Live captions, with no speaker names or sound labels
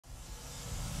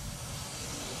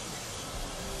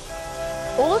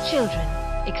All children,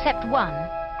 except one,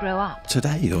 grow up.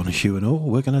 Today on Hugh and All,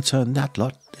 we're going to turn that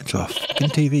lot into a fucking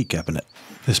TV cabinet.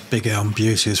 This big elm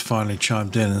beauty has finally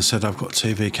chimed in and said I've got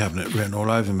TV cabinet written all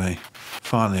over me.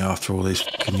 Finally, after all these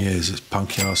fucking years, its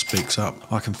punky ass speaks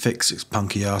up. I can fix its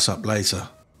punky ass up later.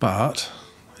 But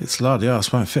its lardy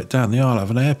ass won't fit down the aisle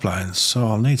of an airplane, so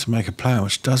I'll need to make a plan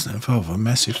which doesn't involve a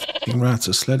massive fucking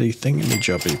router sleddy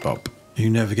thingamajobby bob. You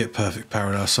never get perfect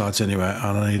parallel sides anyway,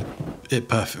 and I need it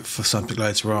perfect for something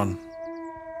later on.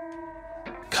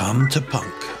 Come to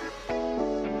punk.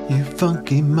 You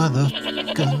funky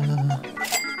motherfucker.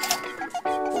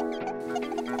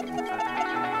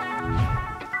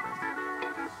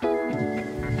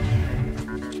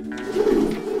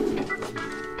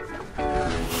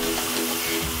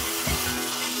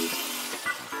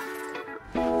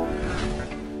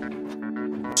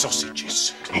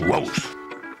 Sausages. Gross.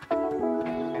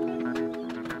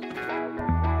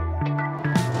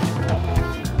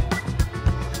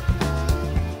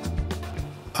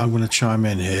 I'm going to chime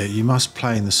in here. You must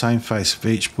plane the same face of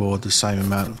each board the same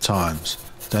amount of times.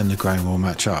 Then the grain will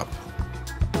match up.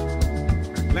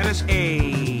 Let us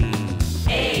A.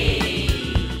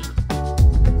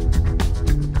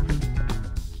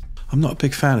 I'm not a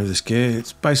big fan of this gear.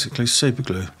 It's basically super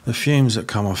glue. The fumes that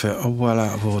come off it are well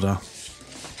out of order.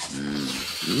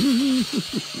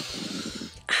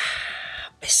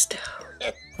 Mister.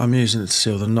 I'm using it to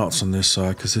seal the knots on this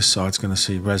side because this side's going to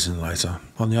see resin later.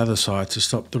 On the other side, to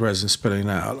stop the resin spilling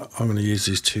out, I'm going to use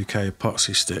these 2K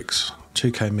epoxy sticks.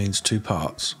 2K means 2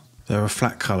 parts. They're a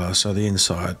flat colour, so the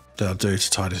inside they'll do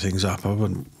to tidy things up. I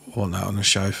wouldn't want that on a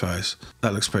show face.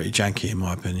 That looks pretty janky in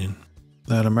my opinion.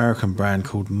 They're an American brand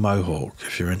called Mohawk,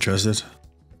 if you're interested.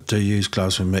 Do use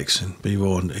gloves when mixing. Be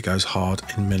warned, it goes hard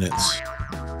in minutes.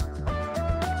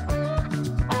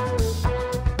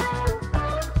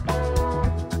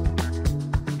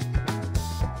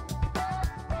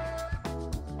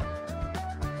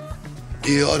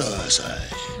 The other side.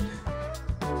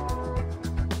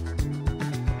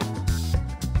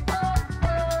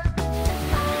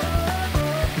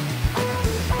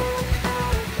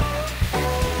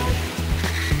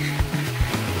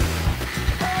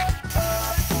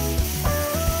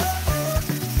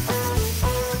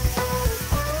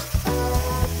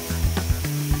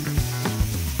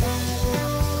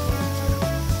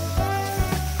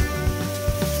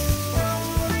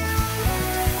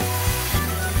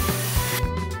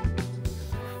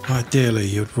 Ideally,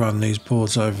 you'd run these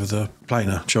boards over the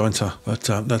planer jointer, but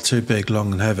they're too big,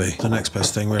 long and heavy. The next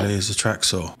best thing really is the track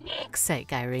saw.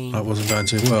 Sake, Irene. That wasn't going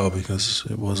too well because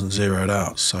it wasn't zeroed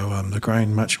out, so the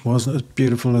grain match wasn't as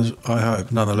beautiful as I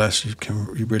hoped. Nonetheless,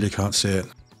 you really can't see it.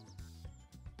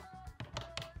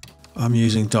 I'm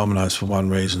using dominoes for one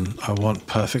reason. I want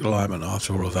perfect alignment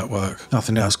after all of that work.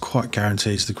 Nothing else quite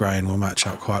guarantees the grain will match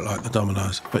up quite like the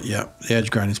dominoes. But yeah, the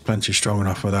edge grain is plenty strong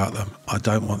enough without them. I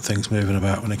don't want things moving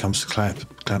about when it comes to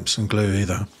clamps and glue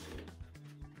either.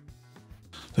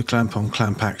 The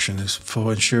clamp-on-clamp action is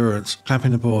for insurance.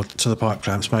 Clamping the board to the pipe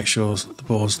clamps makes sure the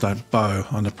boards don't bow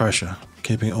under pressure,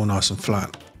 keeping it all nice and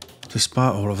flat.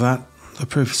 Despite all of that, the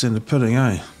proof is in the pudding,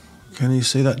 eh? Can you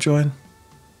see that join?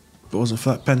 If it wasn't for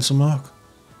that pencil mark.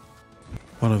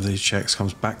 One of these checks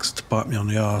comes back to bite me on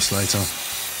the arse later.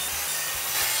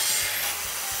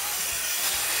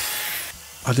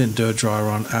 I didn't do a dry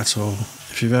run at all.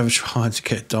 If you've ever tried to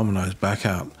get dominoes back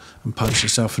out and punch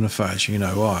yourself in the face, you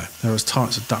know why. They're as tight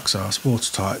as a duck's ass,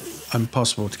 watertight,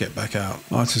 impossible to get back out.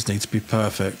 Lighters need to be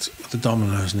perfect, the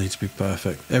dominoes need to be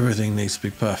perfect, everything needs to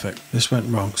be perfect. This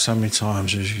went wrong so many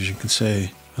times as you can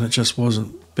see, and it just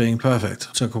wasn't being perfect.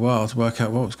 It took a while to work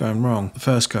out what was going wrong. The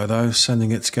first go though,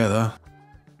 sending it together,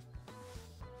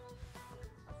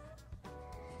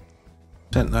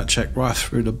 sent that check right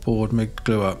through the board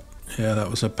mid-glue up. Yeah, that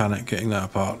was a panic getting that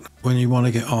apart. When you want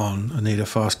to get on and need a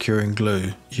fast curing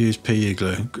glue, use PU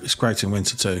glue. It's great in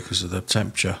winter too because of the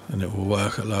temperature and it will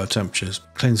work at lower temperatures.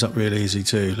 Cleans up really easy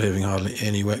too, leaving hardly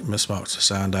any wet marks to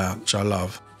sound out, which I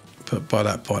love. But by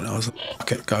that point I was like,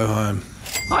 fuck it, go home.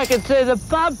 I can see the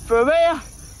pub from here.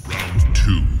 Round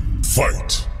 2.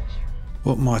 Fight.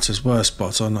 What Mitres were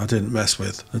spot on I didn't mess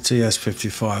with. The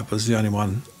TS55 was the only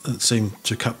one that seemed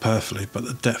to cut perfectly, but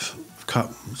the depth of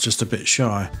cut was just a bit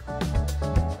shy.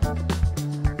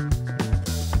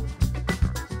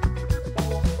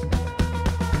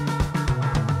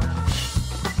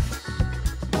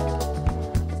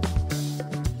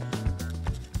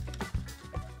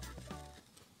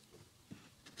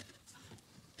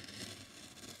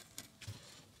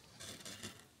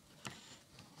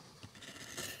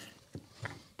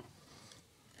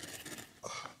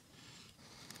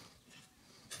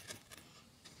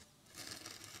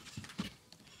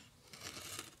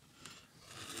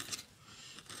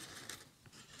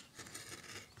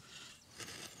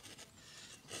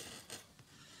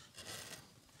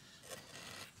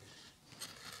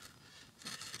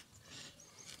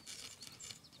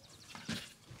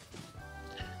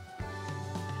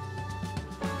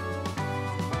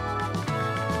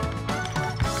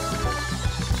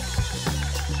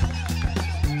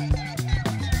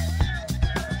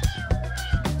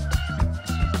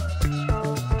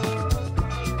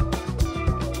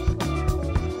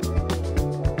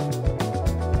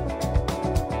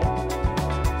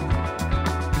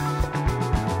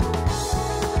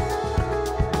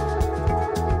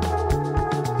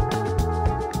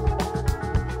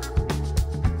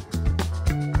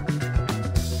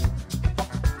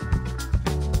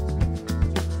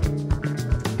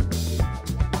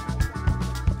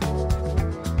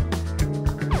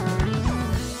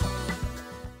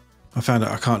 I found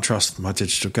out I can't trust my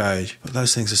digital gauge, but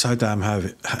those things are so damn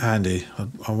handy.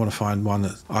 I want to find one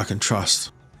that I can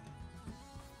trust.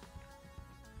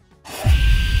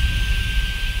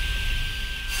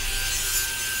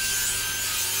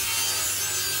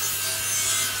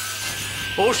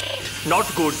 Oh,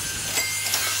 not good.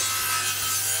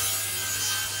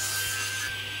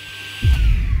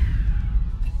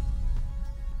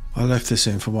 I left this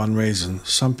in for one reason.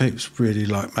 Some people really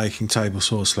like making table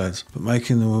saw sleds, but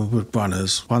making them with wood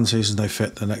runners, one season they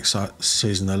fit, the next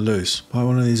season they're loose. Buy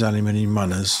one of these aluminium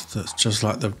runners that's just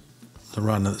like the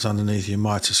runner that's underneath your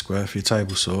mitre square for your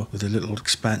table saw, with a little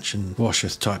expansion washer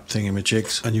type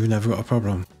thingamajigs, and you've never got a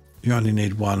problem. You only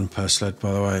need one per sled,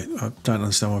 by the way. I don't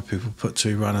understand why people put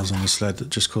two runners on the sled. That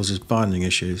just causes binding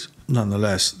issues.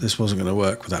 Nonetheless, this wasn't going to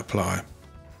work with that ply.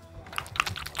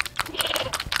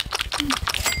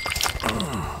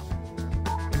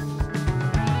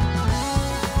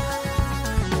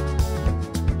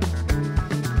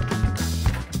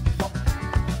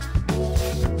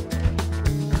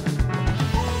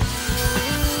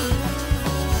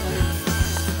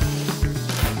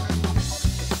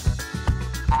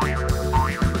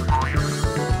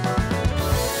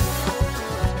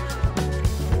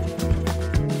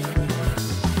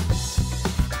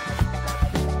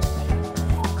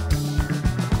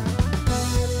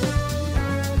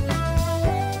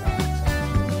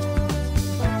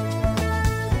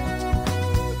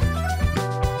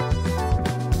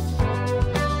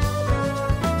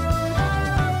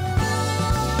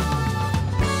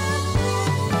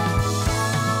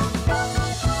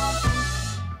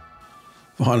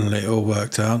 Finally, it all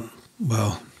worked out.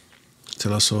 Well,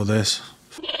 till I saw this.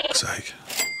 For fuck's sake.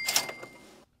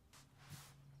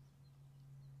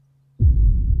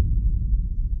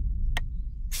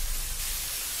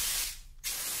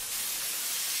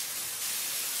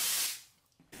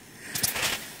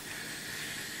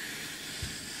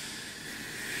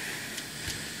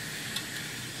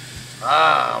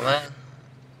 Ah, man.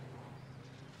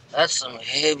 That's some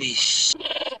heavy shit,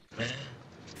 man.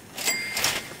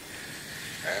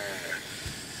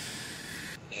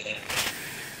 Yeah.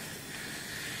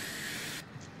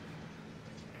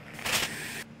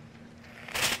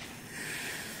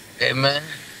 Hey, man.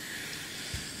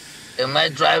 Am I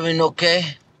driving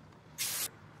okay?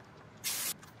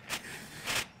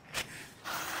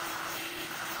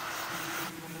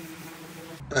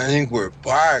 I think we're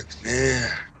parked,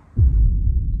 man.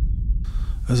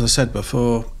 As I said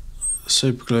before,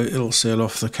 super glue, it'll seal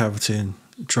off the cavity and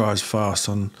dries fast.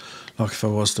 And like if I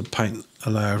was to paint a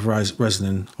layer of resin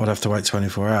in, I'd have to wait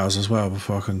 24 hours as well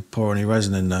before I can pour any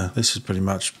resin in there. This is pretty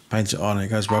much paint it on, it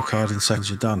goes rock hard, in seconds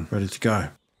you're done, ready to go.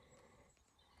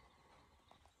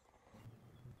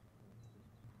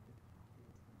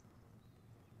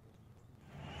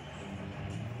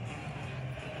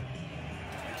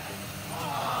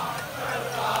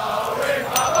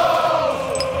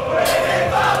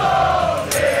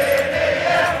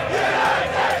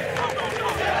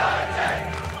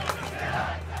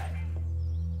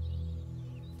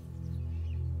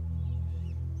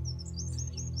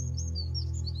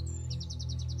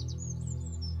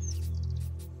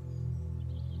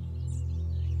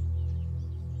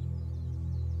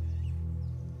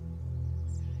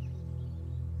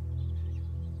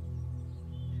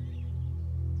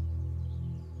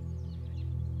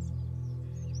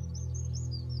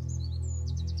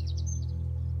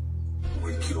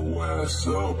 Wake your ass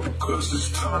up because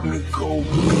it's time to go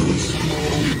beast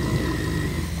mode.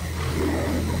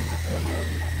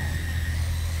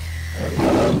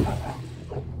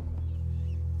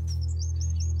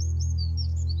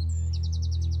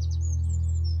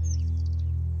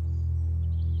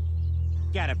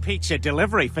 Got a pizza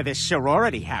delivery for this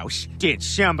sorority house. Did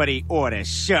somebody order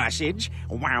sausage?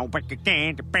 Wow,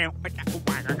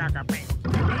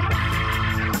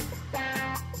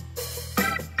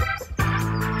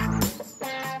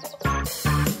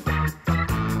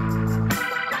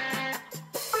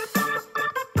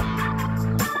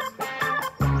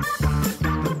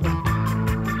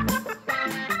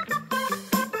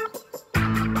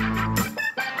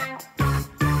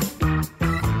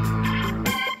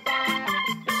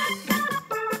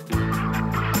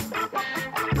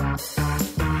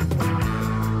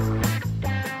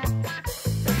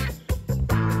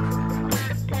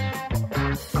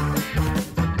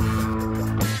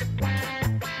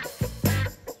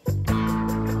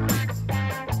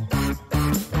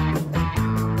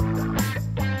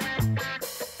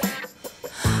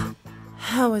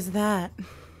 How was that?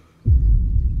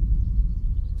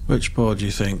 Which board do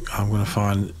you think I'm going to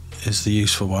find is the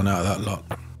useful one out of that lot?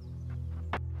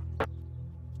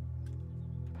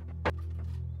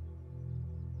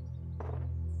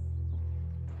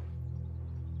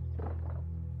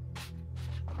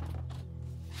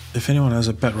 If anyone has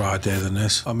a better idea than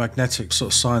this, a magnetic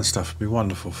sort of sign stuff would be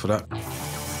wonderful for that.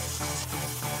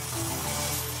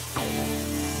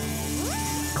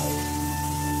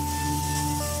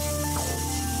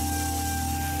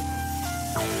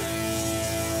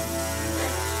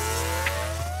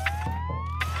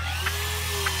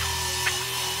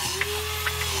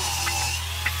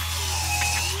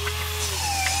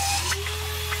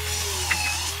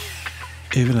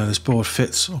 Even though this board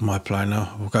fits on my planer,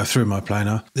 will go through my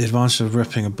planer, the advantage of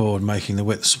ripping a board making the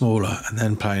width smaller and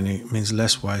then planing it means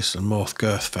less waste and more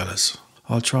girth, fellas.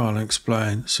 I'll try and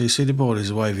explain. So you see the board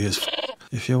is wavy as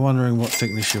If you're wondering what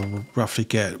thickness you'll roughly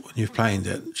get when you've planed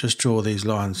it, just draw these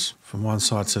lines from one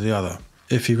side to the other.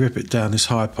 If you rip it down this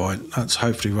high point, that's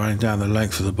hopefully running down the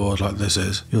length of the board like this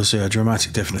is, you'll see a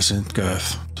dramatic difference in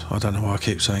girth. I don't know why I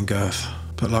keep saying girth.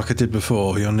 But like I did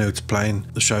before, you'll need to plane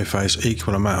the show face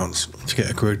equal amounts to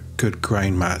get a good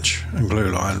grain match and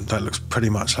glue line. That looks pretty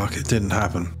much like it didn't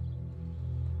happen.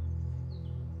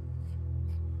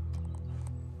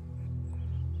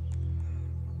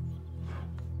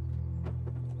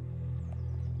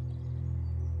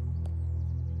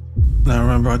 Now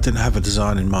remember, I didn't have a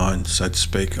design in mind, so to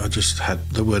speak. I just had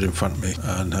the wood in front of me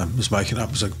and was making it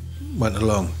up as I went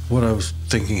along. What I was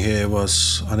thinking here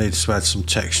was I needed to add some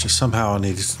texture. Somehow I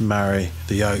needed to marry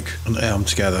the oak and elm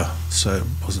together so it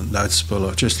wasn't noticeable.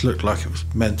 It just looked like it was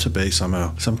meant to be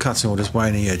somehow. So I'm cutting all this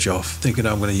waning edge off, thinking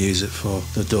I'm going to use it for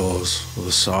the doors or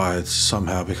the sides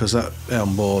somehow, because that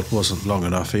elm board wasn't long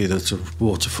enough either to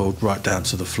waterfall right down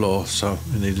to the floor, so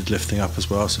it needed lifting up as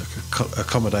well so it could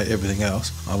accommodate everything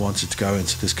else I wanted to go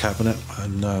into this cabinet.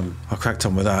 And I cracked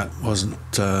on with that.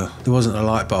 There wasn't a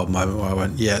light bulb moment where I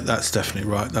went, yeah, that's definitely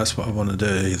right, that's what I want to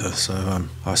do either. So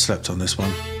I slept on this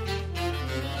one.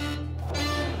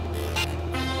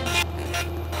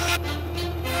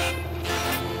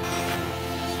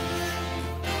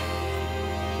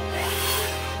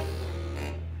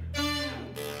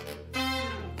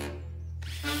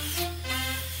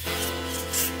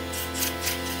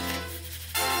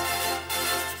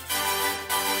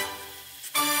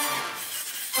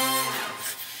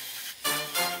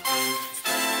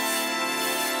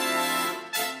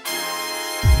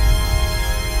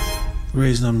 The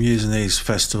reason I'm using these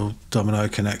Festal domino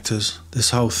connectors,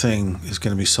 this whole thing is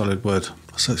going to be solid wood,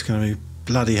 so it's going to be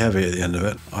bloody heavy at the end of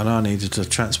it, and I needed to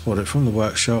transport it from the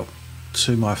workshop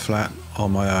to my flat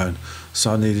on my own,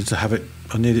 so I needed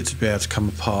it to be able to come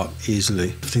apart easily.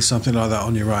 If you think something like that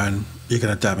on your own, you're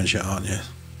going to damage it, aren't you?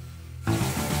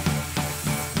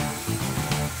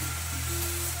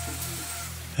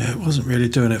 It wasn't really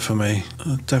doing it for me.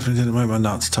 I definitely didn't make my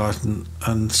nuts tighten,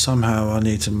 and somehow I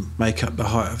need to make up the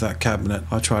height of that cabinet.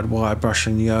 I tried wire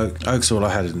brushing the oak. Oak's all I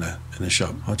had in there, in the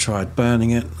shop. I tried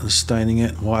burning it and staining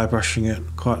it, wire brushing it.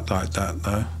 Quite like that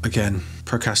though. Again,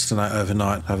 procrastinate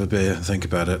overnight, have a beer, think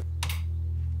about it.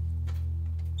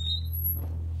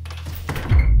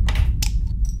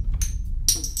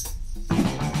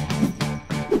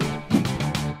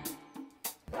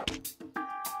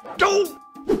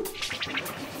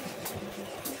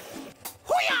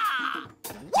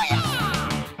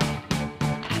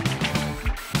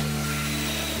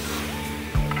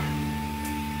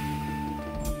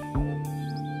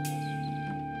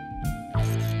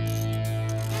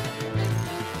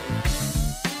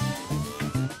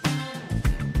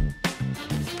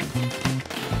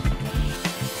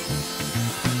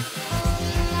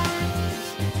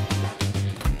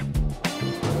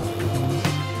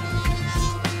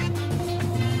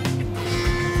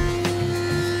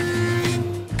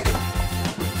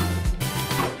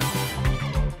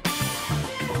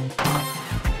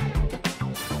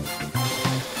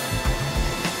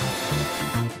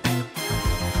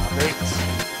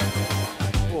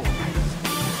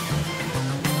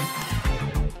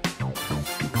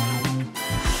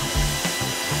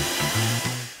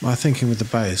 My thinking with the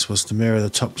base was to mirror the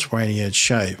top's waning edge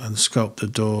shape and sculpt the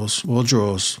doors or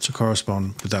drawers to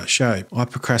correspond with that shape. I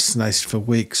procrastinated for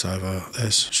weeks over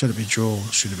this. Should it be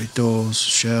drawers? Should it be doors?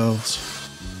 Shelves?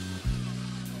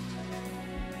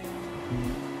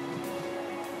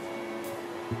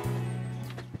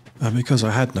 And because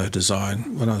I had no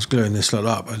design, when I was gluing this lot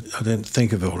up, I didn't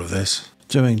think of all of this.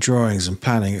 Doing drawings and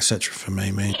planning, etc. for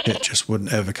me means it just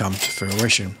wouldn't ever come to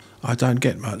fruition. I don't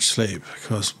get much sleep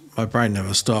because my brain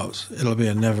never stops. It'll be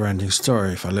a never-ending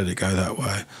story if I let it go that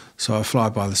way. So I fly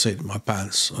by the seat of my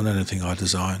pants on anything I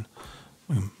design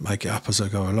and make it up as I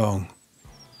go along.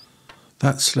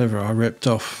 That sliver I ripped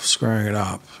off screwing it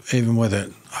up. Even with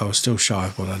it, I was still shy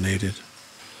of what I needed.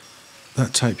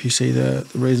 That tape you see there,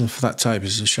 the reason for that tape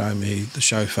is to show me the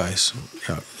show face,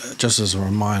 just as a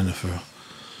reminder for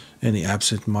any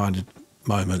absent-minded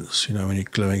moments, you know, when you're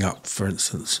gluing up, for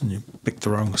instance, and you pick the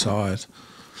wrong side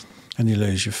and you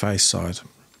lose your face side.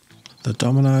 The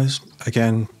dominoes,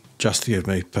 again, just to give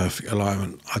me perfect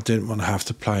alignment. I didn't want to have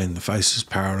to plane the faces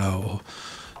parallel or,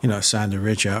 you know, sand a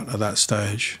ridge out at that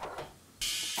stage.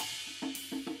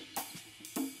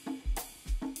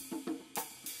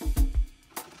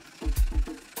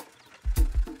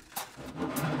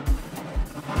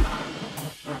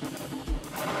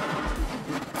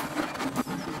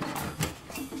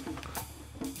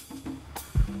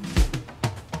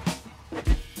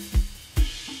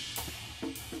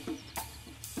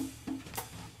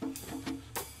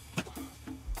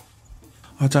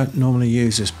 I don't normally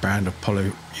use this brand of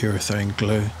polyurethane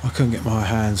glue. I couldn't get my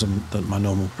hands on my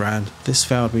normal brand. This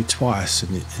failed me twice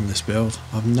in this build.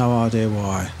 I've no idea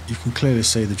why. You can clearly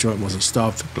see the joint wasn't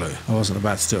starved for glue. I wasn't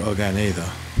about to do it again either.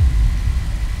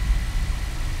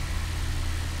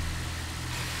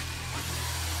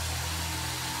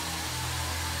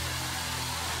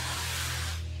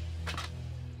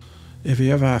 If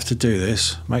you ever have to do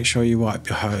this, make sure you wipe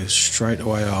your hose straight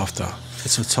away after.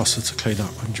 It's a tosser to clean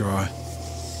up and dry.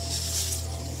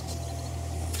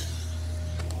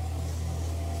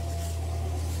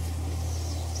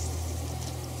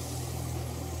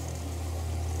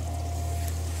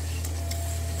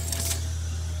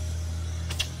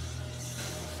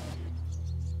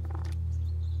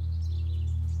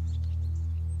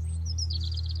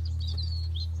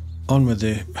 On with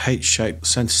the H-shaped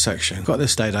centre section. Got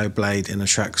this dado blade in a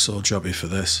track saw jobby for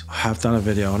this. I have done a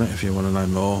video on it if you want to know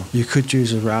more. You could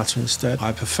use a router instead.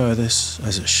 I prefer this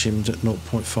as it's shimmed at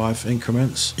 0.5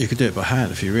 increments. You could do it by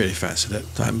hand if you really fancied it.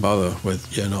 Don't bother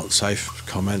with "you're not safe"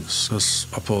 comments because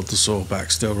I pulled the saw back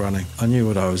still running. I knew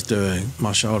what I was doing.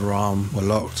 My shoulder arm were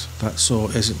locked. That saw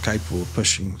isn't capable of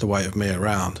pushing the weight of me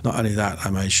around. Not only that, I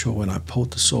made sure when I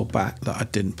pulled the saw back that I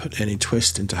didn't put any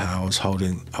twist into how I was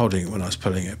holding it when I was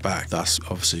pulling it back. Thus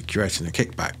obviously creating a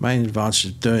kickback. Main advantage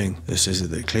of doing this is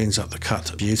that it cleans up the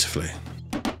cut beautifully.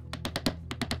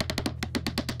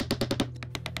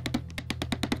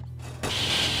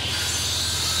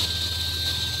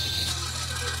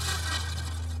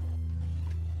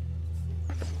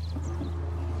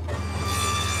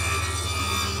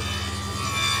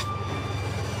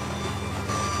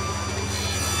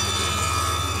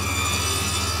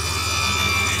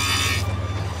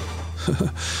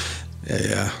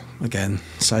 Yeah, again,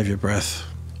 save your breath.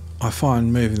 I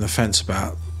find moving the fence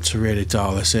about to really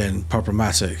dial this in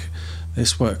problematic.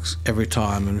 This works every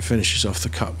time and finishes off the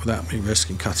cut without me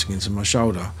risking cutting into my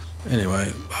shoulder.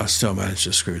 Anyway, I still managed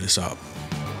to screw this up.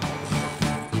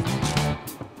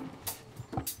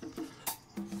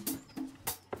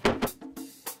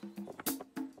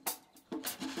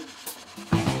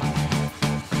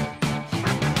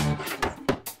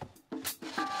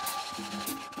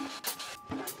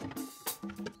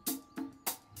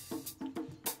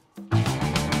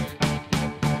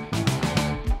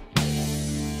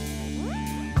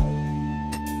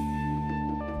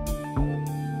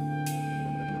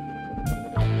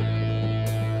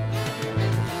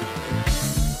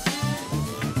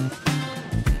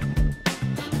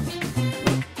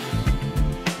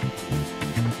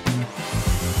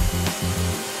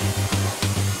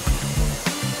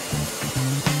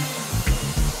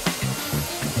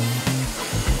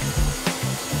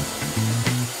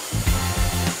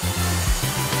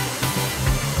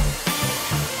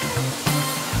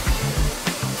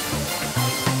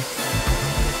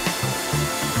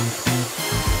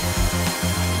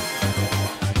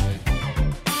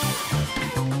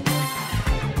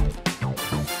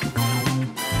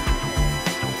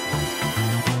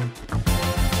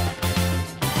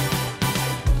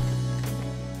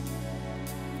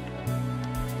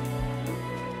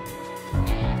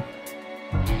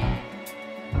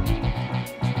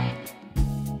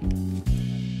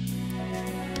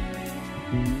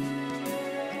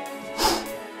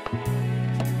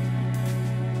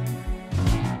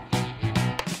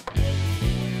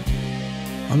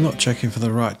 I'm not checking for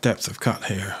the right depth of cut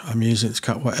here. I'm using it to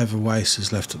cut whatever waste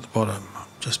is left at the bottom. I'm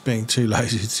just being too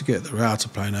lazy to get the router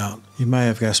plane out. You may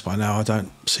have guessed by now I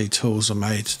don't see tools are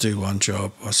made to do one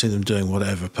job. I see them doing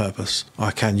whatever purpose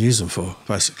I can use them for,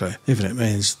 basically. Even if it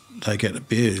means they get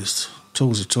abused.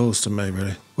 Tools are tools to me,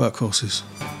 really. Workhorses.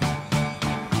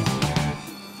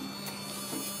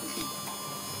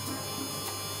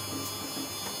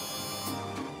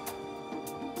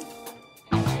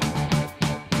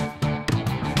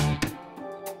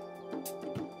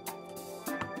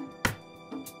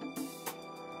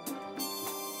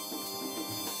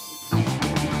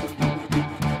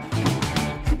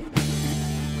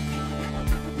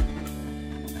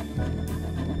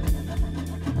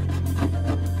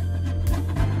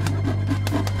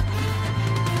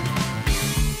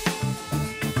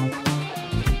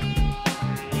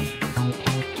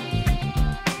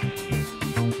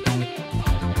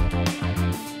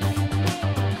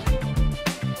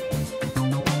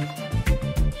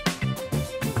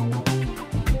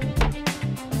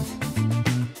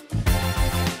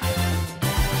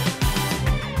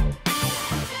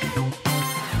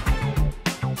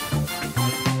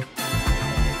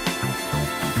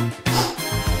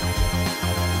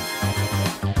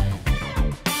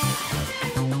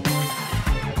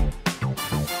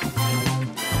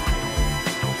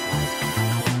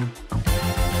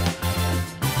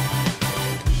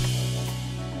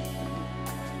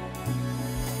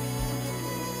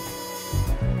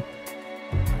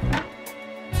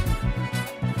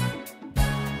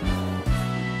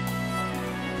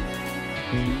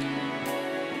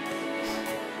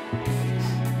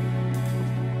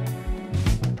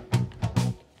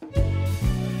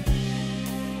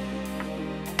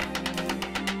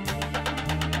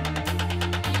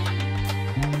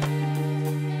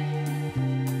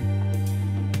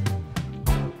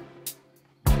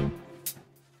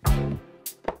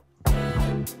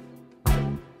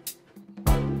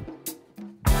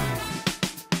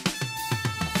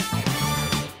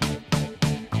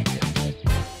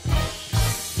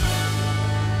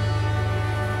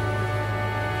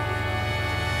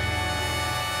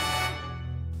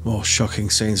 More shocking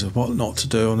scenes of what not to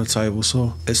do on a table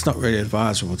saw. It's not really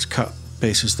advisable to cut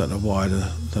pieces that are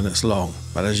wider than it's long,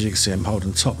 but as you can see I'm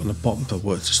holding the top and the bottom of the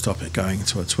wood to stop it going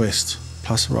into a twist,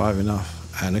 plus a rive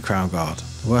enough and a crown guard.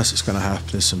 The worst that's going to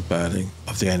happen is some burning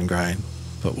of the end grain,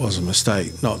 but it was a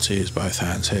mistake not to use both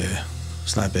hands here.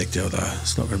 It's no big deal though,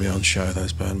 it's not going to be on show,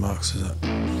 those burn marks, is it?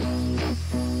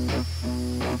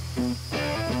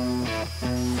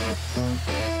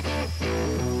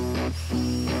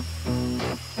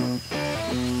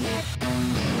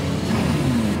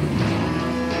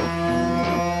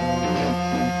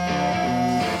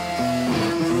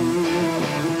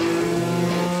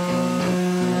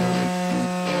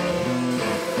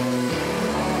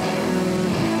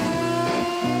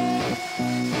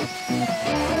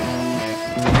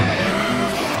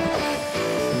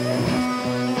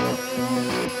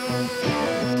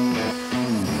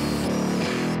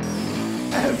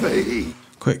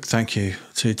 Quick thank you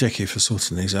to Dickie for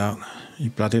sorting these out. You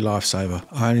bloody lifesaver.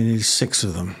 I only needed 6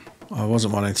 of them. I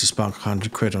wasn't wanting to spunk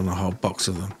 £100 on a whole box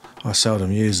of them. I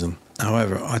seldom use them.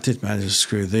 However, I did manage to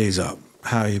screw these up.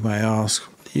 How, you may ask?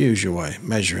 The usual way,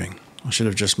 measuring. I should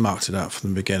have just marked it out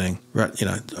from the beginning.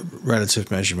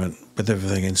 Relative measurement with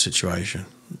everything in situation.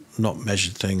 Not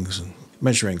measured things. And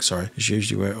measuring, is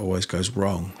usually where it always goes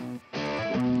wrong.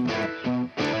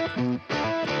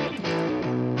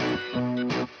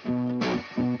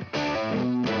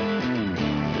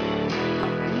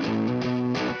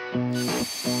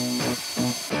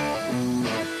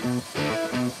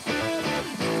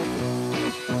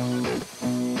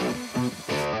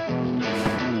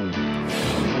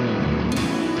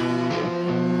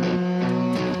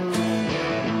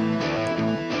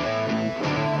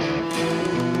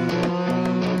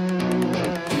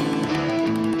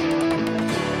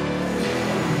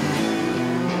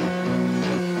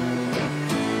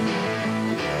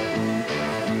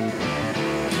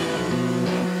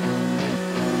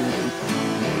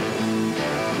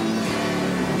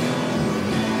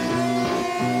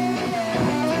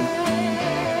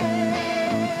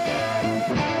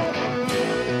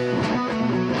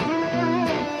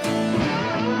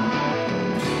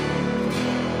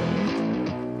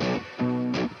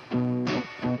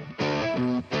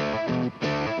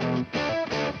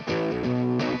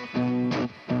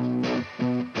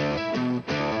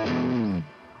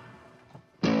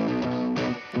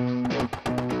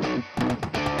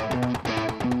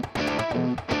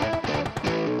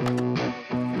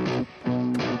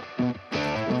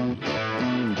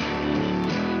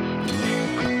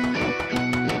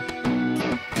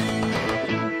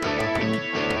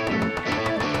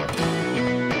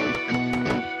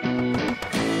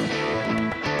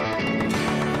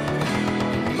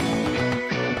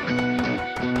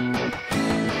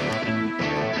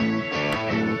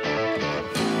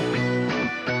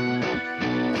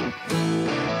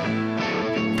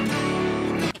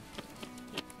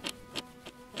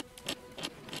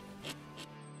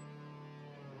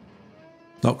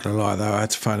 Not gonna lie though, I had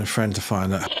to phone a friend to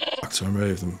find that to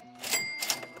remove them,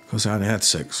 because I only had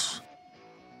 6.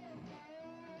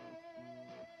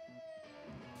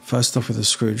 First off with a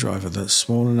screwdriver that's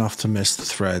small enough to miss the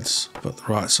threads, but the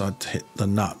right side to hit the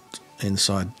nut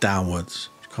inside downwards,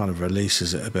 which kind of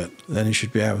releases it a bit. Then you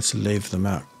should be able to leave them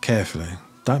out carefully.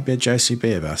 Don't be a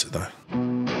JCB about it though.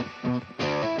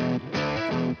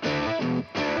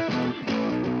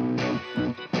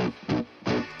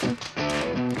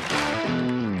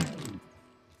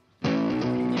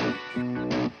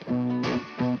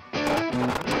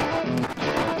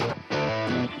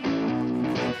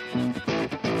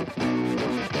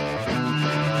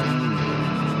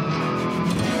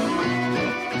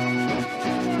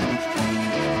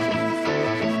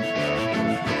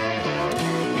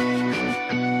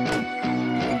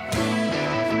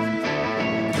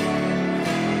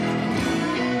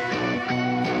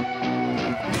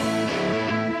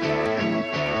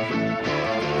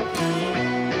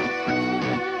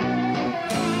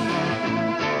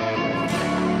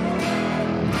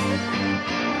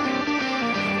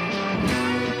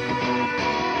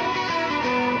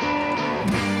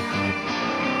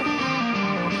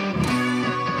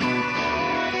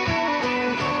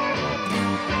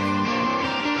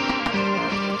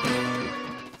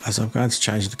 As I'm going to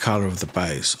change the colour of the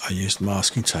base, I used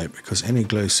masking tape because any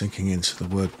glue sinking into the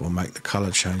wood will make the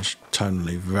colour change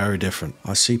tonally very different.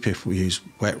 I see people use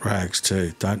wet rags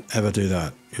too. Don't ever do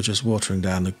that. You're just watering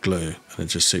down the glue and it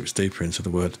just seeps deeper into the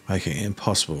wood, making it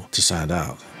impossible to sand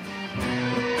out.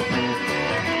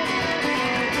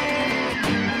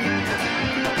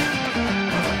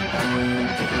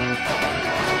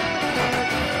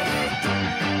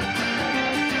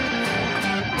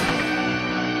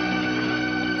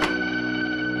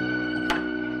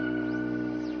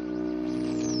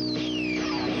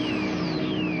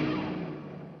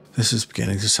 This is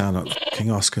beginning to sound like the King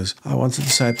Oscars. I wanted to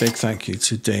say a big thank you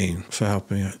to Dean for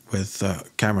helping me with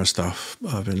camera stuff.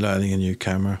 I've been learning a new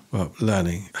camera, well,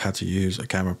 learning how to use a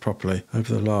camera properly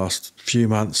over the last few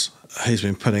months. He's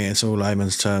been putting it into all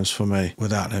layman's terms for me.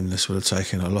 Without him, this would have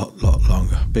taken a lot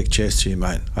longer. Big cheers to you,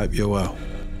 mate. Hope you're well.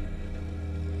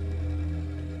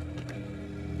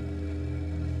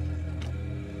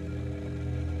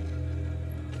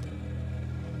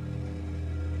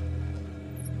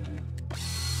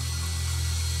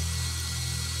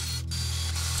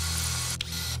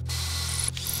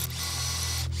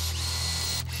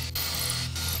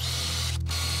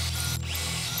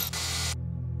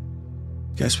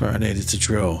 Guess where I needed to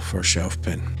drill for a shelf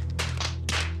pin.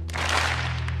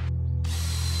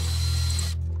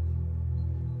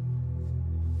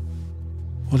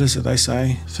 What is it they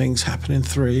say? Things happen in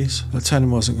threes. The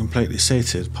tenon wasn't completely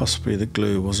seated. Possibly the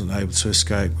glue wasn't able to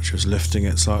escape, which was lifting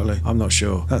it slightly. I'm not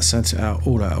sure. That sent it out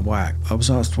all out of whack. I was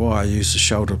asked why I used a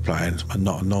shoulder plane and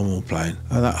not a normal plane.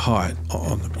 At that height,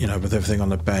 with everything on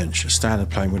the bench, a standard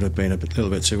plane would have been a little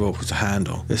bit too awkward to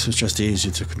handle. This was just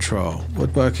easier to control.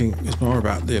 Woodworking is more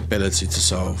about the ability to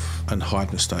solve and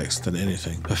hide mistakes than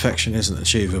anything. Perfection isn't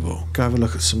achievable. Go have a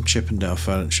look at some Chippendale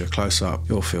furniture close up.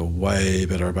 You'll feel way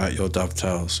better about your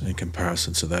dovetails in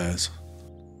comparison to theirs.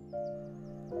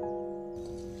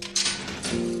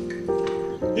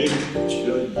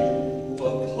 Picture you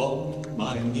upon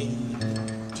my knee,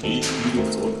 tea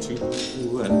for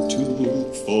two and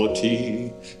two for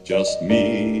tea, just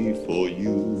me for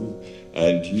you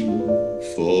and you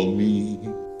for me.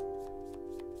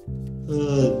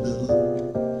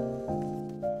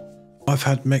 I've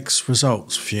had mixed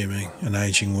results fuming and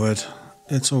aging wood.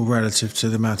 It's all relative to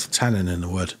the amount of tannin in the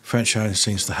wood. French oak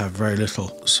seems to have very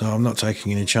little, so I'm not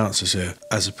taking any chances here,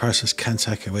 as the process can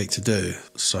take a week to do,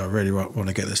 so I really want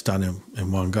to get this done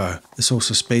in one go. This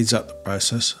also speeds up the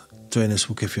process. Doing this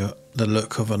will give you the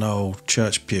look of an old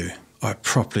church pew. I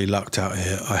properly lucked out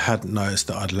here. I hadn't noticed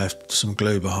that I'd left some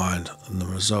glue behind, and the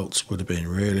results would have been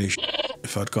really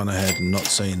if I'd gone ahead and not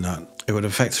seen that. It would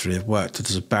effectively have worked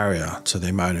as a barrier to the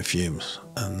ammonia fumes,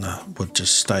 and would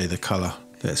just stay the colour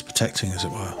that it's protecting, as it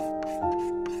were.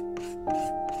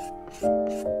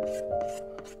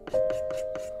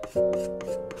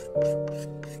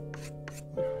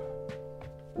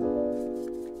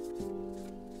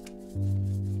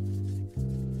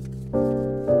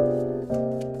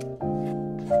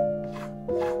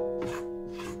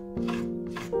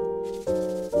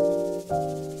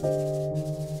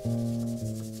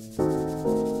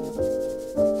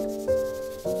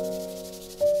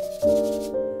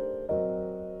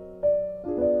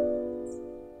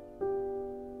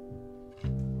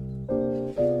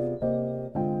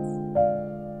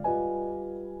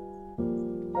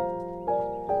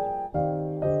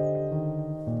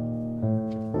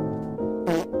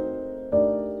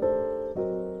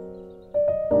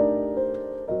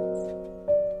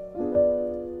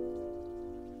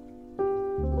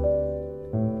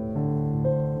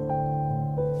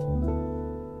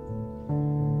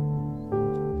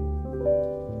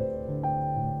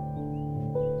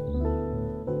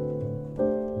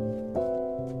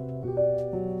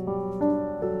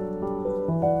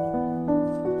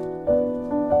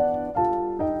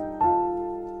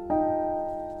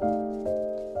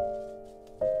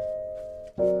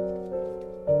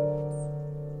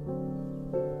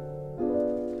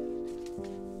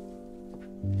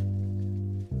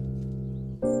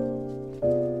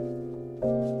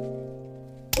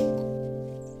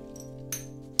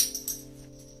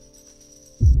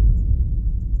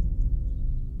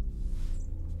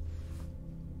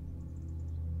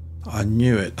 I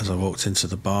knew it as I walked into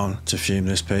the barn to fume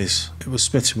this piece. It was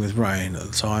spitting with rain at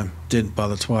the time. Didn't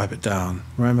bother to wipe it down.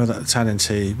 Remember that the tannin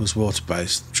tea was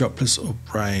water-based. Droplets of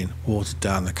rain watered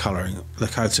down the coating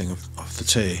of the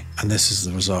tea, and this is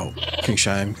the result. Fucking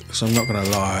shame, because I'm not going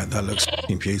to lie, that looks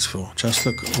fucking beautiful. Just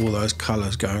look at all those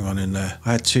colours going on in there.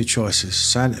 I had two choices: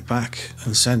 sand it back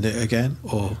and send it again,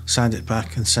 or sand it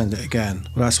back and send it again.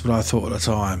 Well, that's what I thought at the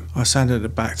time. I sanded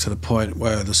it back to the point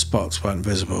where the spots weren't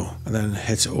visible, and then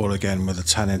hit it all again again with a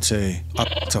tannin tea. I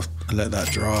picked off and let that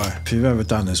dry. If you've ever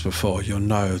done this before, you'll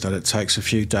know that it takes a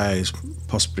few days,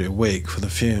 possibly a week, for the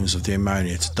fumes of the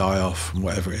ammonia to die off from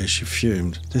whatever it is you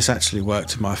fumed. This actually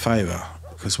worked in my favour,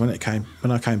 because when I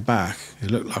came back,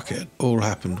 it looked like it had all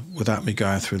happened without me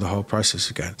going through the whole process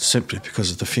again, simply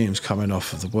because of the fumes coming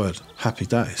off of the wood. Happy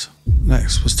days.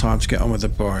 Next was time to get on with the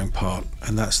boring part,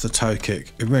 and that's the toe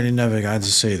kick. You're really never going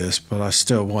to see this, but I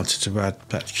still wanted to add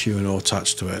that Q&R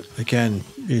touch to it. Again,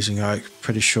 using oak,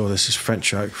 pretty sure this is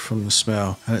French oak from the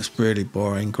smell, and it's really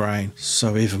boring grain,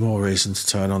 so even more reason to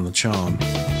turn on the charm.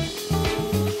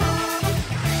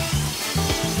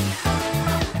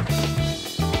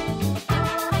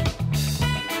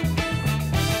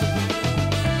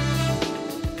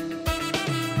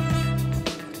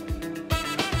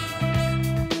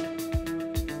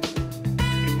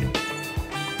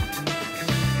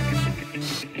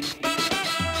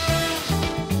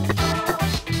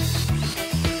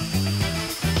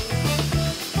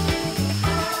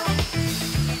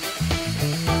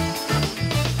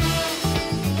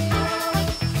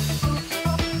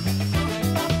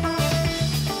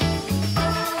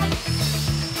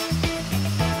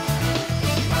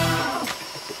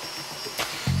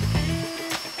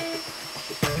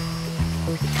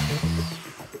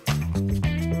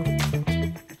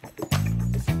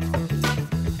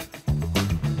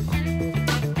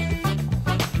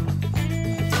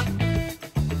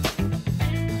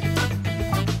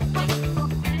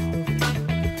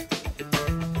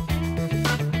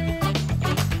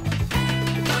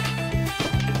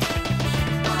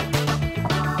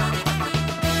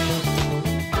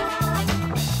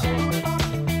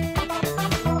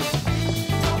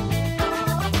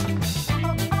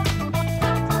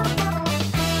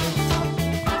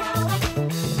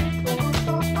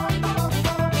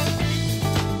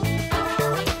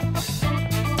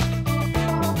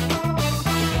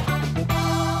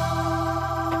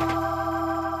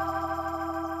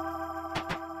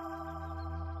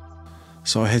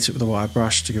 So I hit it with a wire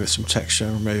brush to give it some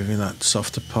texture, removing that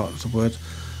softer part of the wood,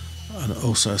 and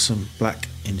also some black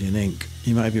Indian ink.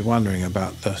 You may be wondering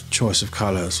about the choice of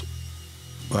colours.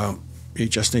 Well, you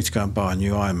just need to go and buy a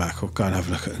new iMac, or go and have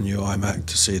a look at a new iMac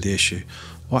to see the issue.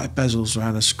 White bezels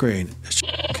around the screen, it's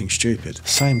fucking stupid.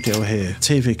 Same deal here.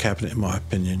 TV cabinet, in my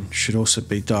opinion, should also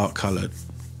be dark coloured,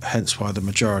 hence why the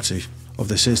majority of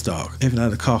this is dark. Even though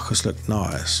the carcass looked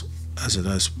nice, as it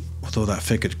is with all that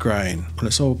figured grain, when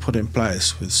it's all put in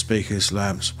place with speakers,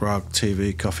 lamps, rug,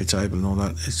 TV, coffee table and all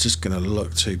that, it's just going to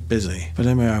look too busy. But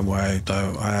in my own way,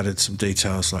 though, I added some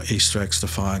details like Easter eggs to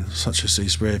find, such as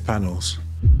these rear panels.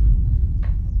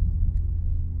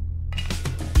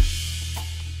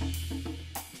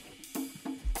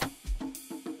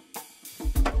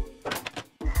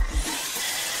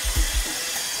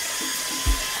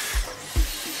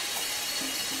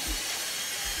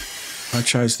 I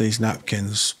chose these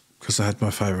napkins because they had my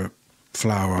favourite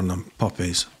flower on them,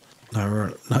 poppies.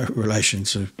 No relation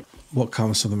to what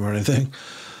comes from them or anything.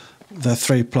 They're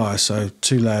 3-ply, so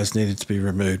 2 layers needed to be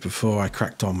removed before I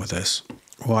cracked on with this.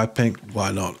 Why pink?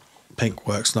 Why not? Pink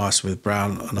works nice with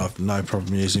brown, and I've no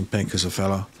problem using pink as a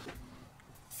fella.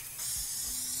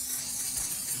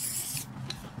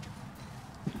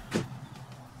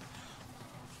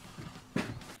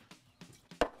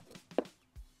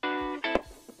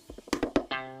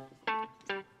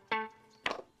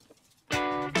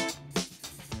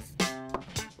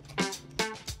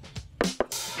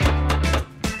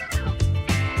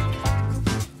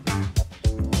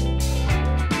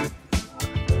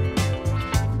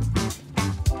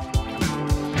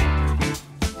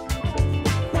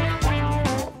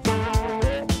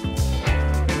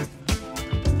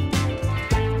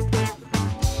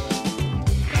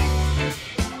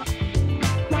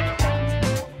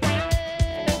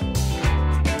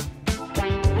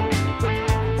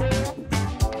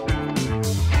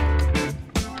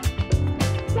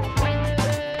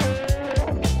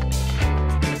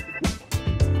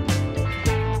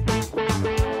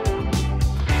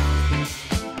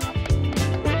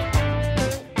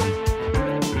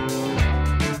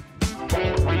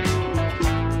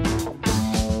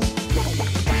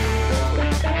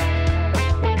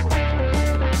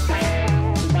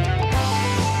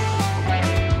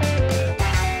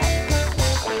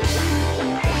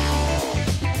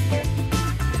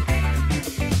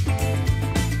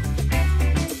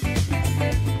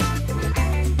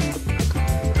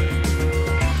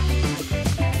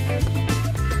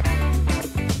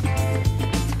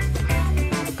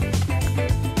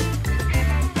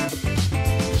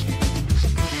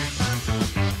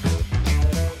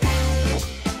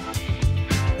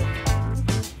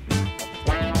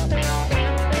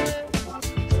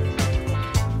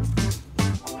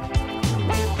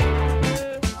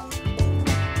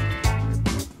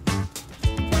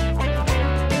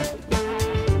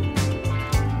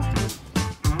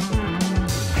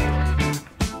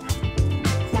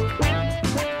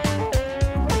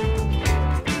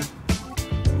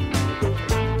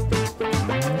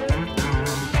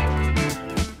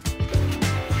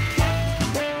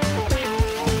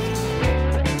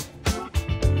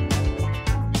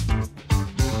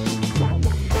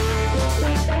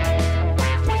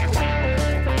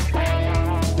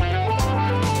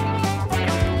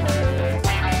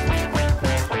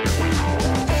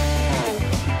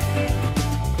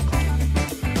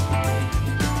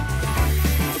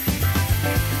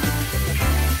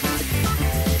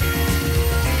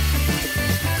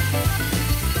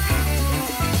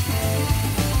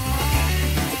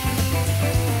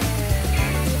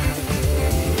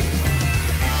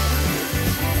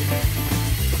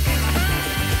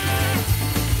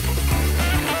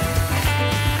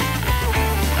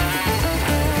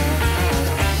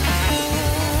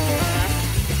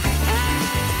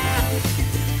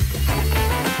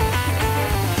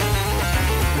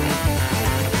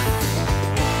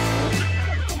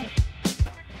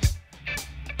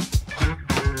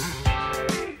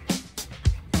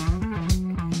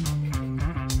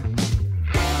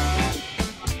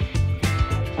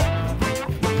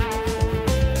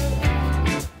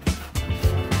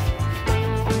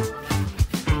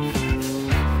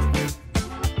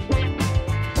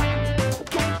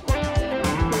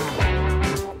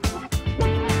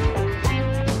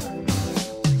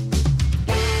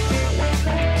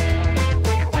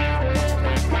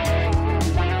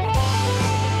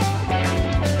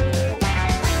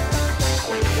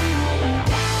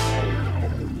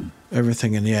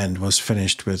 everything in the end was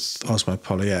finished with Osmo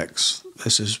Poly X.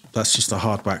 That's just a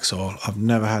hard wax oil. I've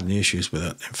never had any issues with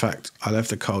it. In fact, I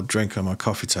left a cold drink on my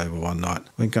coffee table one night.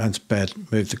 When going to bed,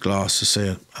 moved the glass to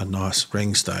see a nice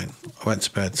ring stain. I went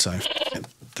to bed saying,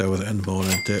 deal with it in the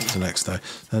morning, do it the next day.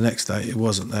 The next day, it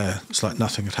wasn't there. It's like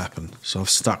nothing had happened. So I've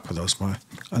stuck with Osmo.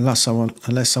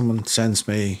 Unless someone sends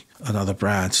me another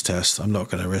brand to test, I'm not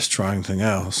going to risk trying anything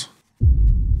else.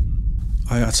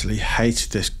 I utterly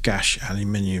hated this gash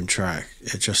aluminium track.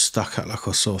 It just stuck out like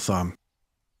a sore thumb.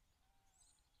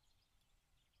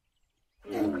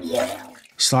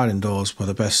 Sliding doors were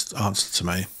the best answer to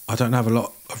me. I don't have a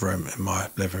lot of room in my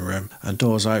living room, and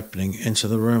doors opening into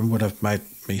the room would have made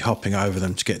me hopping over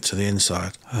them to get to the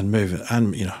inside and moving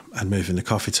the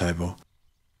coffee table.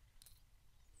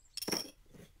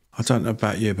 I don't know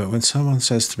about you, but when someone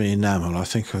says to me enamel, I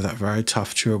think of that very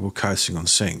tough, durable coating on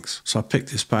sinks. So I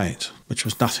picked this paint, which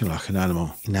was nothing like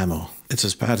enamel. It's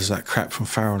as bad as that crap from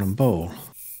Farrell and Ball.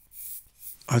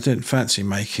 I didn't fancy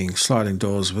making sliding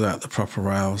doors without the proper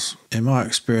rails. In my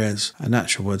experience, a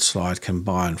natural wood slide can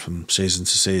bind from season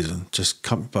to season. Just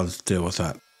can't be bothered to deal with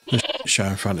that. The show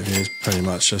in front of you is pretty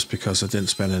much just because I didn't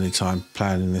spend any time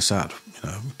planning this out.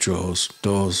 Drawers,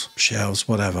 doors, shelves,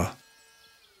 whatever.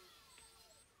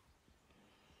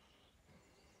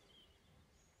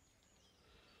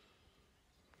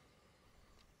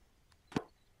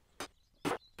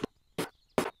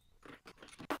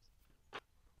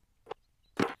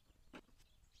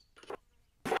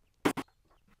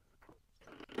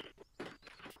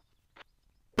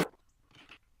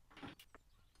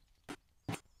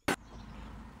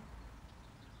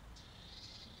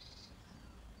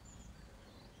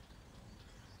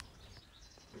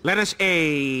 Let us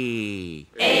A.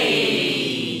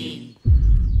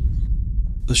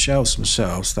 The shelves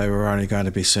themselves, they were only going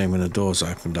to be seen when the doors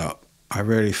opened up. I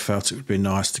really felt it would be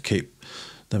nice to keep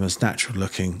them as natural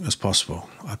looking as possible.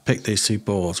 I picked these two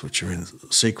boards, which are in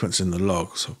sequence in the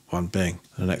log, so one being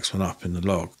the next one up in the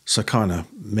log, so kind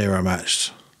of mirror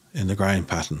matched in the grain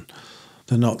pattern.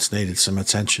 The knots needed some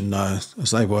attention though, as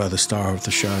they were the star of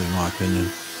the show in my opinion.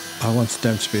 I wanted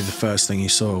them to be the first thing you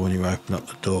saw when you opened up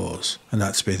the doors, and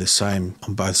that to be the same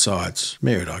on both sides,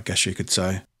 mirrored I guess you could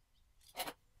say.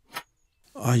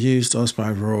 I used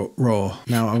Osmo Raw.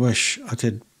 Now I wish I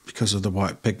did because of the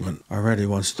white pigment. I really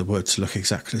wanted the wood to look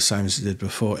exactly the same as it did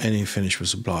before any finish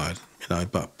was applied,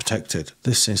 but protected.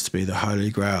 This seems to be the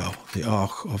holy grail, the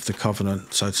Ark of the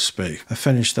Covenant, so to speak. A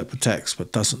finish that protects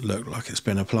but doesn't look like it's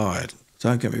been applied.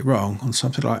 Don't get me wrong, on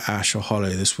something like ash or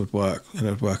holly this would work, and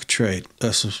it would work a treat.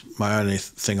 This was my only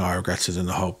thing I regretted in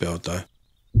the whole build though.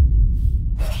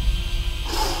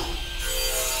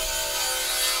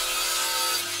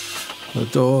 The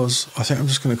doors, I think I'm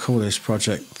just going to call this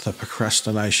project the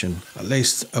procrastination. At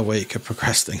least a week of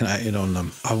procrastinating on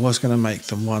them. I was going to make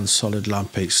them one solid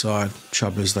lump each side.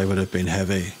 Trouble is they would have been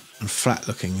heavy and flat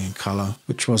looking in colour,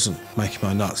 which wasn't making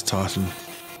my nuts tighten.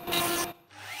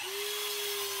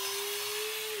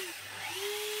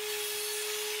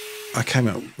 I came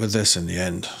up with this in the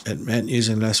end. It meant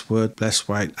using less wood, less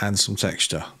weight and some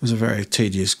texture. It was a very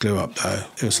tedious glue up though.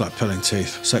 It was like pulling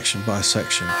teeth, section by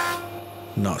section.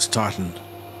 Nuts tightened.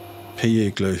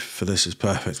 PU glue for this is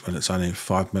perfect when it's only a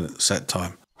 5-minute set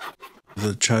time.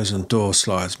 The chosen door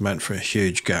slides meant for a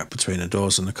huge gap between the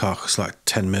doors and the carcass, like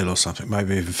 10 mil or something,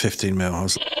 maybe even 15 mil. I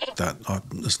was like,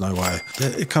 there's no way.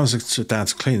 It comes down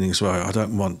to cleaning as well. I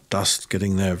don't want dust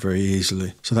getting there very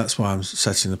easily. So that's why I'm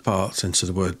setting the parts into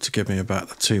the wood to give me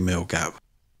about a 2 mil gap.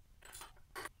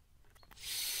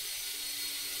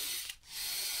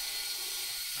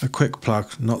 A quick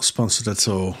plug, not sponsored at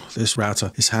all. This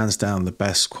router is hands down the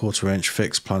best 1/4-inch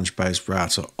fixed plunge based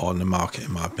router on the market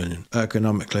in my opinion.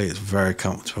 Ergonomically it's very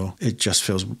comfortable. It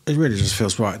really just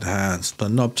feels right in the hands. The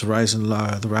knob to raise and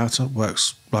lower the router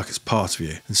works like it's part of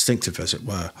you, instinctive as it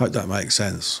were. Hope that makes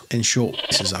sense. In short,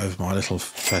 this is over my little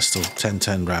Festal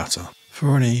 1010 router.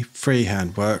 For any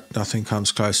freehand work, nothing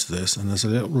comes close to this, and there's a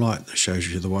little light that shows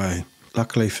you the way.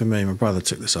 Luckily for me, my brother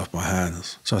took this off my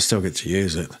hands, so I still get to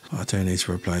use it. I do need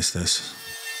to replace this.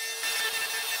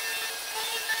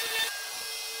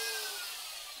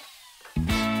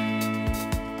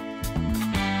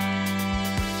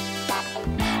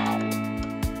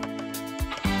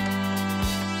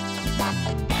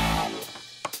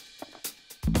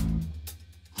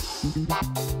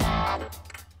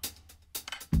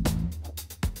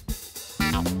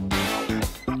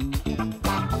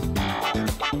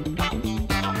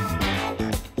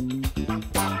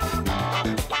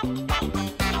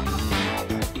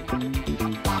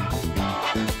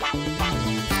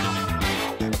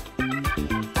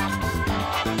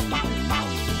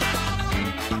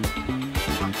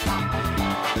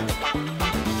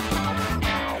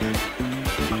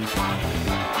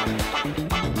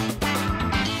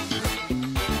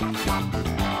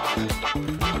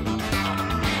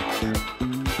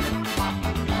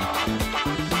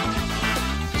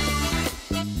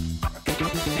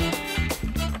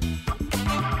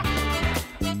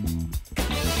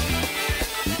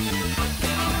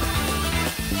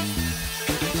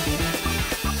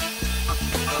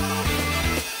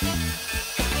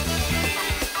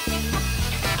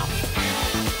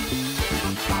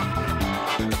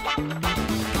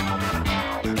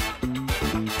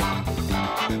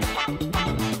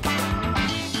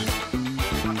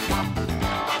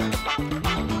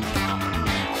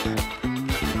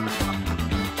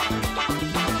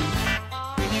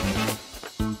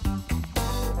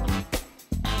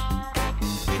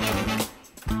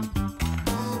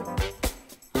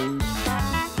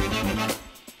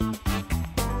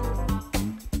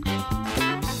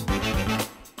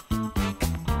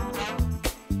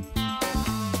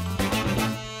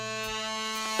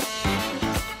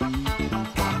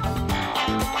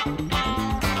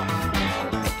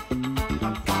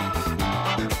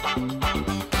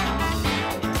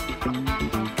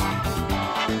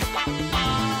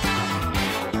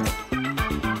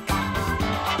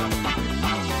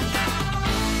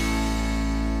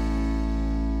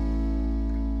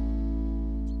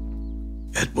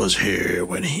 was here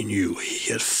when he knew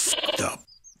he had fucked up.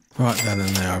 Right then and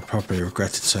there, I probably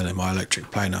regretted selling my electric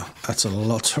planer. That's a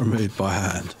lot to remove by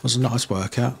hand. It was a nice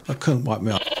workout. I couldn't wipe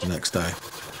me up the next day.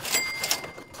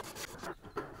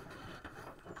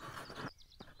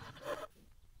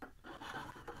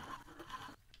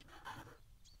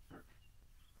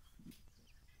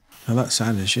 Now that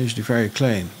sound is usually very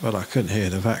clean, but I couldn't hear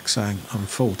the vac saying, "I'm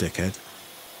full, dickhead."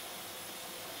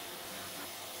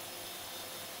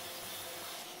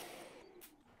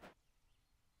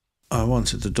 I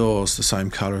wanted the doors the same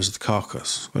colour as the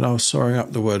carcass. When I was sawing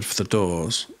up the wood for the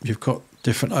doors, you've got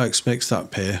different oaks mixed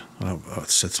up here. I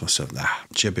said to myself, nah,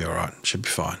 it should be alright, should be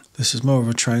fine. This is more of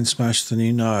a train smash than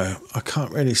you know. I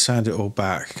can't really sand it all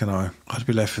back, can I? I'd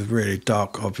be left with really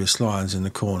dark, obvious lines in the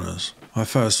corners. My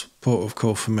first port of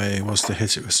call for me was to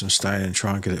hit it with some stain and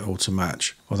try and get it all to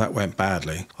match. Well, that went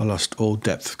badly. I lost all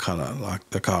depth of colour like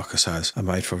the carcass has and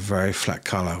made for a very flat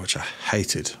colour, which I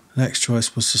hated. The next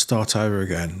choice was to start over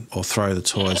again or throw the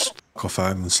toys off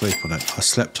home and sleep on it. I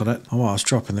slept on it, and while I was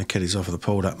dropping the kiddies off at the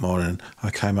pool that morning,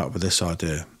 I came up with this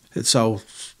idea. It solved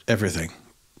everything.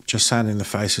 Just sanding the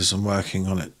faces and working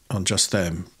on it, on just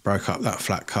them, broke up that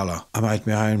flat colour. I made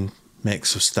my own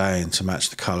mix of stain to match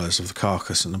the colours of the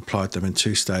carcass and applied them in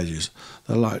 2 stages.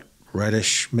 The light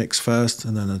reddish mix first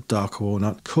and then a darker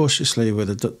walnut, cautiously with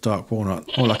a dark walnut,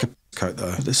 more like a coat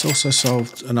though. But this also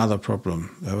solved another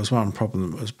problem. There was one problem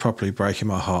that was properly breaking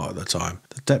my heart at the time.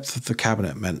 The depth of the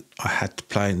cabinet meant I had to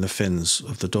plane the fins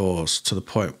of the doors to the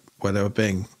point where they were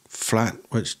being flat,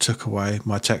 which took away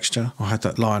my texture. I had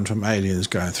that line from Aliens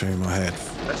going through my head.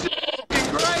 That's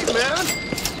great,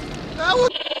 man! Now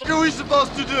what are we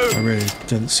supposed to do? I really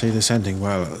didn't see this ending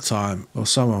well at the time. Well,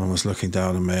 someone was looking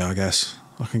down on me, I guess.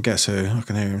 I can guess who. I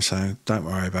can hear him saying, "Don't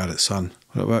worry about it, son."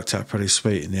 Well, it worked out pretty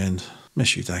sweet in the end.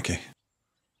 Miss you, Danky.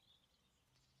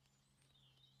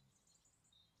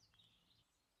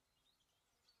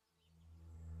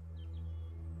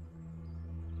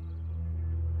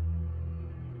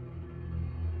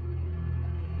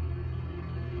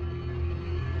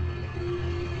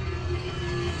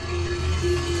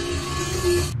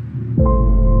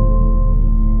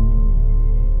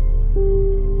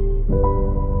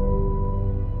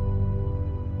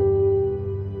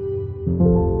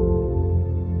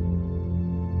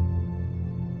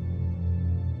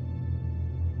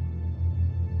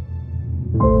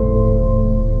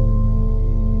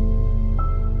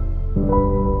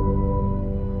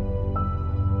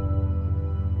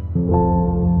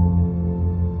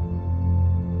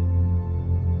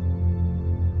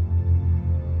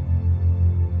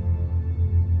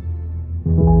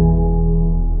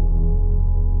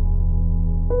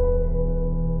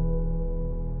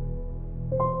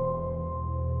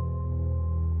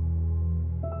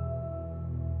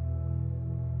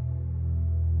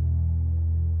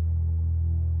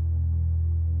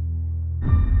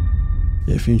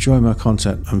 If you enjoy my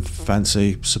content and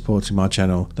fancy supporting my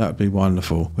channel, that would be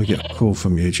wonderful. We get a call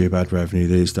from YouTube ad revenue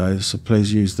these days, so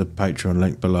please use the Patreon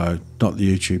link below, not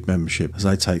the YouTube membership, as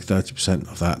they take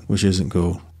 30% of that, which isn't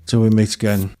cool. Till we meet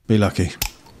again, be lucky.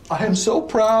 I am so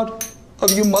proud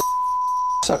of you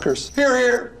suckers. Hear,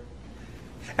 hear.